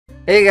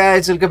Hey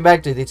guys, welcome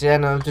back to the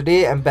channel.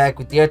 Today I'm back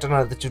with yet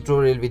another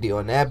tutorial video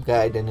on app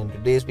guide, and in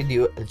today's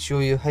video I'll show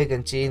you how you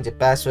can change a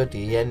password to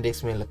your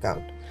Yandex Mail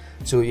account.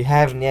 So you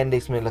have an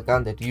Yandex Mail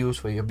account that you use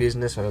for your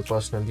business or your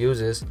personal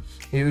uses.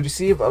 You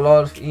receive a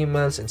lot of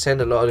emails and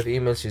send a lot of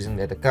emails using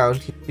that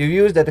account. You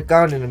use that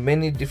account in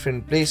many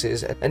different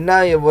places, and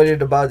now you're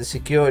worried about the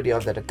security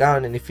of that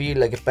account, and you feel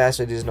like a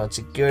password is not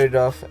secure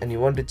enough and you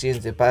want to change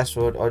the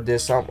password, or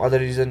there's some other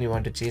reason you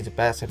want to change the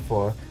password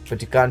for,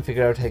 but you can't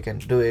figure out how you can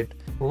do it.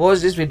 Watch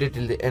this video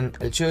till the end.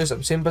 I'll show you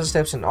some simple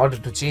steps in order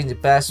to change the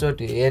password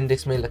to your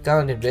Yandex Mail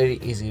account in a very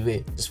easy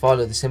way. Just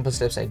follow the simple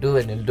steps I do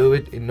and you'll do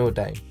it in no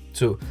time.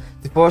 So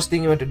the first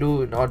thing you want to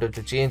do in order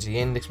to change the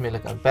Yandex Mail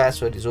account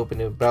password is open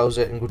your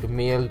browser and go to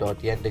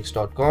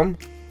mail.yandex.com.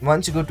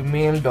 Once you go to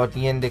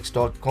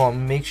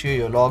mail.yandex.com, make sure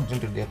you're logged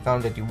into the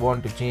account that you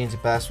want to change the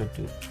password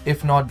to.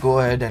 If not,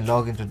 go ahead and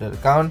log into the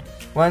account.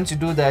 Once you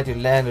do that, you'll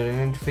land on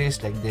an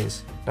interface like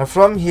this. Now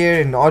from here,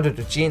 in order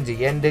to change the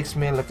Yandex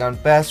Mail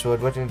account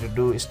password, what you need to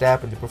do is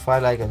tap on the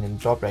profile icon in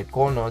the top right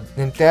corner,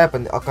 then tap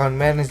on the account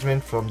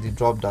management from the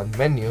drop down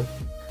menu.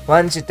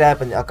 Once you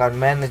tap on the account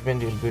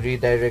management, you will be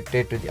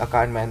redirected to the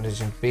account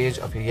management page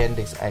of your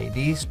Yandex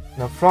IDs.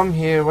 Now from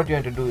here, what you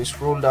have to do is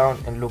scroll down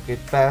and locate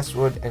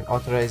password and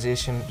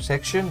authorization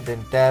section,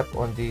 then tap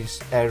on this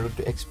arrow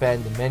to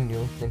expand the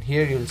menu. Then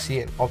here you will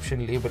see an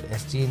option labeled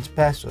as change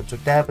password, so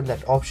tap on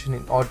that option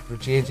in order to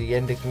change the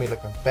Yandex Mail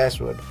account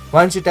password.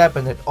 Once you tap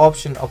on that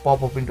option, a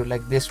pop-up window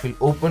like this will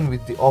open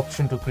with the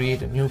option to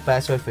create a new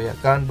password for your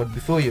account, but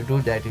before you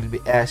do that, you'll be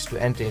asked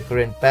to enter your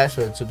current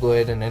password, so go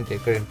ahead and enter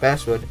your current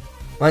password.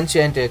 Once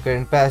you enter your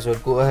current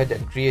password, go ahead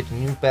and create a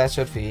new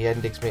password for your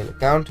Yandex Mail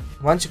account.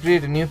 Once you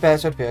create a new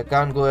password for your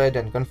account, go ahead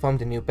and confirm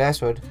the new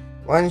password.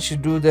 Once you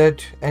do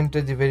that, enter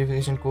the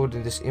verification code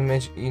in this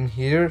image in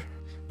here.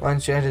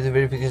 Once you enter the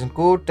verification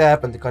code,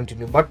 tap on the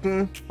continue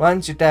button.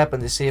 Once you tap on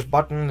the save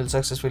button, you'll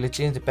successfully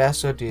change the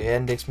password to your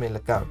Yandex Mail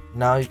account.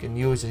 Now you can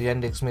use your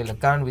Yandex Mail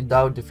account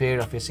without the fear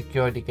of your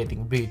security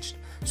getting breached.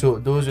 So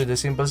those were the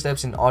simple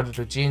steps in order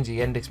to change the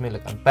Yandex Mail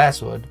account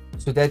password.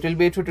 So that will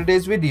be it for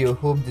today's video.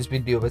 Hope this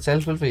video was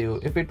helpful for you.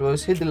 If it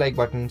was, hit the like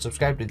button,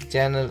 subscribe to the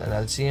channel, and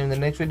I'll see you in the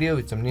next video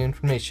with some new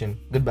information.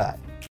 Goodbye.